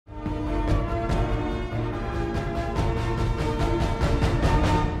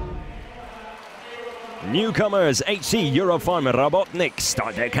Newcomers HC Eurofarm Rabotnik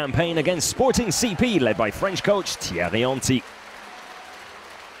start their campaign against Sporting CP, led by French coach Thierry Henry.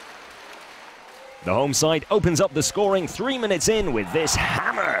 The home side opens up the scoring 3 minutes in with this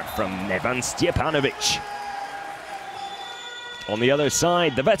hammer from Nevan Stjepanovic. On the other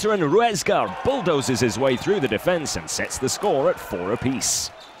side, the veteran Ruezga bulldozes his way through the defence and sets the score at 4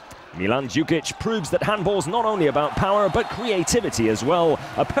 apiece. Milan Djukic proves that handball's not only about power but creativity as well.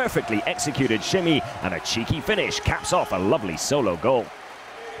 A perfectly executed shimmy and a cheeky finish caps off a lovely solo goal.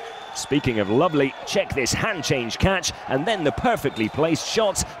 Speaking of lovely, check this hand change catch and then the perfectly placed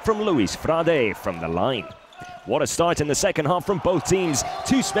shots from Luis Frade from the line. What a start in the second half from both teams.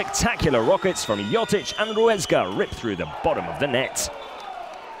 2 spectacular rockets from Jotic and Ruezga rip through the bottom of the net.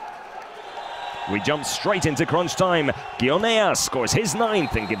 We jump straight into crunch time. Gionea scores his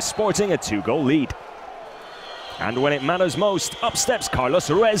 9th and gives Sporting a 2-goal lead. And when it matters most, up steps Carlos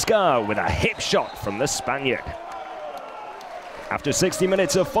Ruezga with a hip shot from the Spaniard. After 60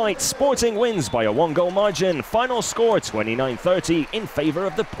 minutes of fight, Sporting wins by a 1-goal margin. Final score 29-30 in favour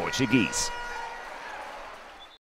of the Portuguese.